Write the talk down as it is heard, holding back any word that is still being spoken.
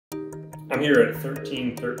I'm here at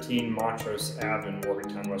 1313 Montrose Ave in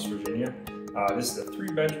Morgantown, West Virginia. This is a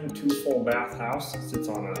 3-bedroom, 2 full bath house. It sits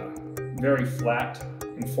on a very flat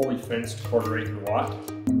and fully fenced quarter-acre lot.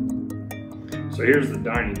 So here's the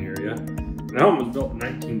dining area. The home was built in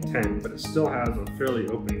 1910, but it still has a fairly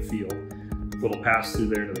open feel. A little pass through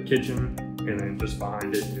there to the kitchen, and then just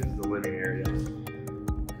behind it is the living area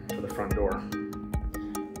to the front door.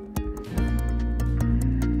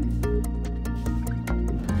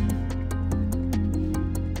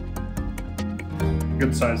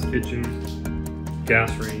 Good sized kitchen,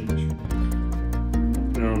 gas range.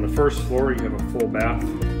 And on the first floor you have a full bath,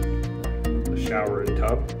 a shower and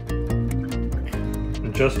tub.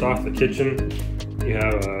 And just off the kitchen you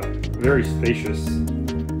have a very spacious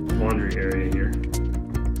laundry area here.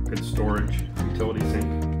 Good storage, utility sink.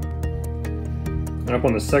 And up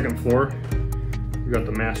on the second floor you've got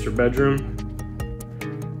the master bedroom,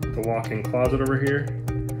 the walk-in closet over here,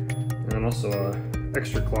 and also an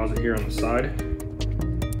extra closet here on the side.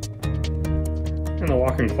 And the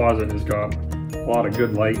walk-in closet has got a lot of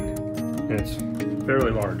good light, and it's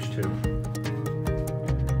fairly large too.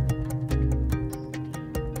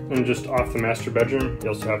 And just off the master bedroom, you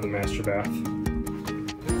also have the master bath.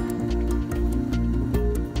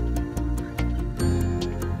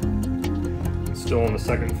 Still on the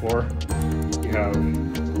second floor, you have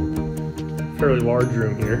a fairly large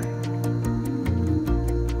room here.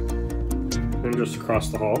 And just across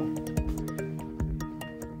the hall,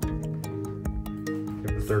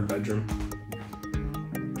 third bedroom.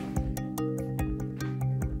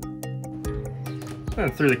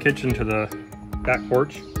 And through the kitchen to the back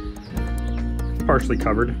porch. It's partially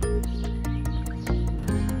covered.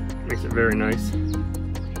 Makes it very nice.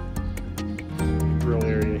 Grill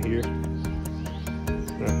area here.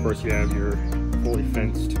 And of course you have your fully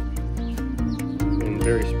fenced and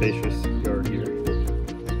very spacious yard here.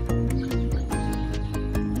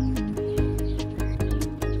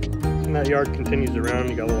 And that yard continues around.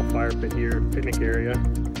 You got a little fire pit here, picnic area.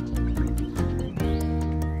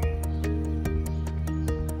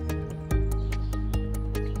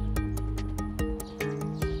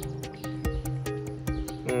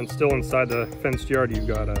 And still inside the fenced yard, you've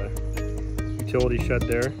got a utility shed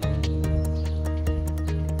there.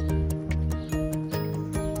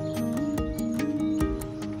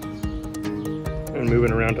 And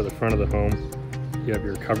moving around to the front of the home, you have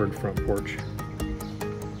your covered front porch.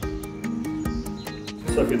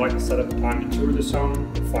 So if you'd like to set up a time to tour this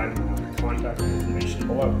home, you'll find the contact information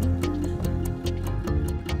below.